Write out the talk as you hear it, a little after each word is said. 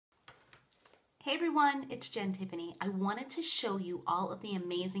Hey everyone, it's Jen Tiffany. I wanted to show you all of the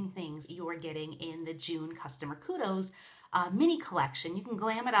amazing things you are getting in the June Customer Kudos mini collection. You can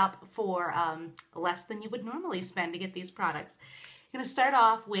glam it up for less than you would normally spend to get these products. I'm going to start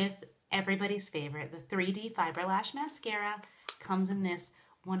off with everybody's favorite, the 3D Fiber Lash Mascara. Comes in this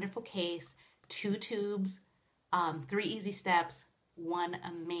wonderful case, 2 tubes, 3 easy steps, one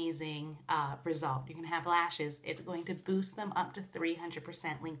amazing result. You're going to have lashes. It's going to boost them up to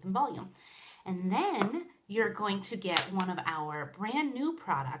 300% length and volume. And then you're going to get one of our brand new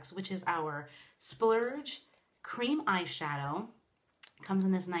products, which is our Splurge Cream Eyeshadow. It comes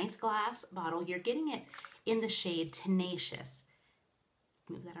in this nice glass bottle. You're getting it in the shade Tenacious.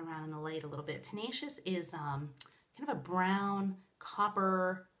 Move that around in the light a little bit. Tenacious is kind of a brown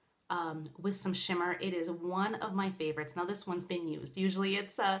copper with some shimmer. It is one of my favorites. Now this one's been used. Usually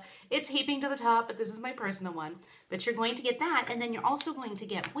it's heaping to the top, but this is my personal one. But you're going to get that, and then you're also going to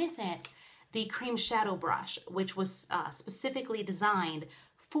get with it the cream shadow brush, which was specifically designed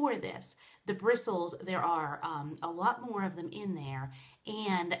for this. The bristles, there are a lot more of them in there,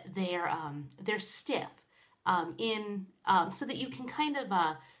 and they're stiff so that you can kind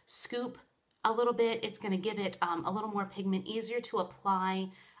of scoop a little bit. It's going to give it a little more pigment, easier to apply.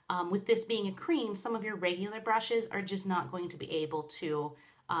 With this being a cream, some of your regular brushes are just not going to be able to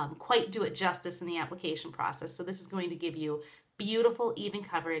quite do it justice in the application process. So this is going to give you beautiful, even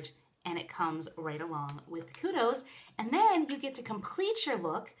coverage, and it comes right along with the Kudos. And then you get to complete your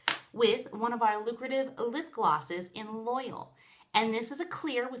look with one of our lucrative lip glosses in Loyal. And this is a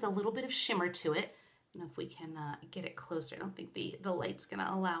clear with a little bit of shimmer to it. I don't know if we can get it closer. I don't think the light's gonna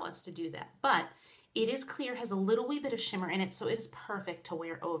allow us to do that. But it is clear, has a little wee bit of shimmer in it, so it is perfect to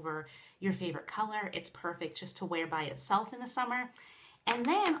wear over your favorite color. It's perfect just to wear by itself in the summer. And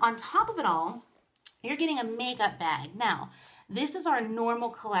then on top of it all, you're getting a makeup bag. Now, this is our normal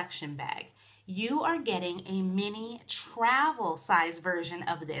collection bag. You are getting a mini travel size version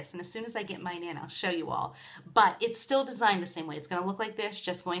of this. And as soon as I get mine in, I'll show you all. But it's still designed the same way. It's going to look like this,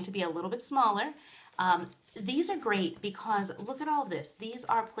 just going to be a little bit smaller. These are great because look at all this. These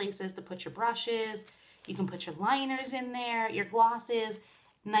are places to put your brushes. You can put your liners in there, your glosses,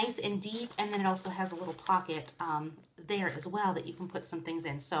 nice and deep. And then it also has a little pocket there as well that you can put some things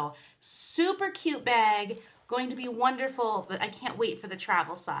in. So super cute bag. Going to be wonderful. I can't wait for the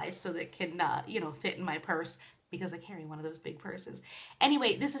travel size so that it can, fit in my purse because I carry one of those big purses.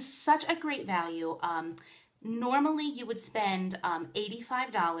 Anyway, this is such a great value. Normally, you would spend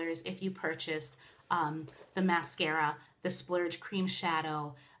 $85 if you purchased the mascara, the Splurge Cream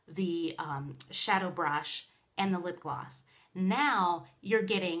Shadow, the shadow brush, and the lip gloss. Now, you're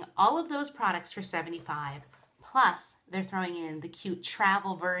getting all of those products for $75, plus they're throwing in the cute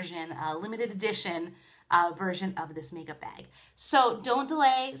travel version, limited edition version of this makeup bag. So don't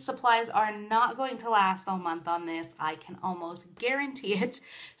delay. Supplies are not going to last all month on this. I can almost guarantee it.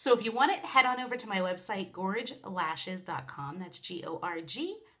 So if you want it, head on over to my website, gorgelashes.com. That's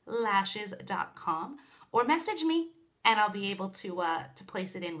G-O-R-G lashes.com, or message me and I'll be able to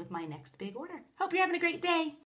place it in with my next big order. Hope you're having a great day.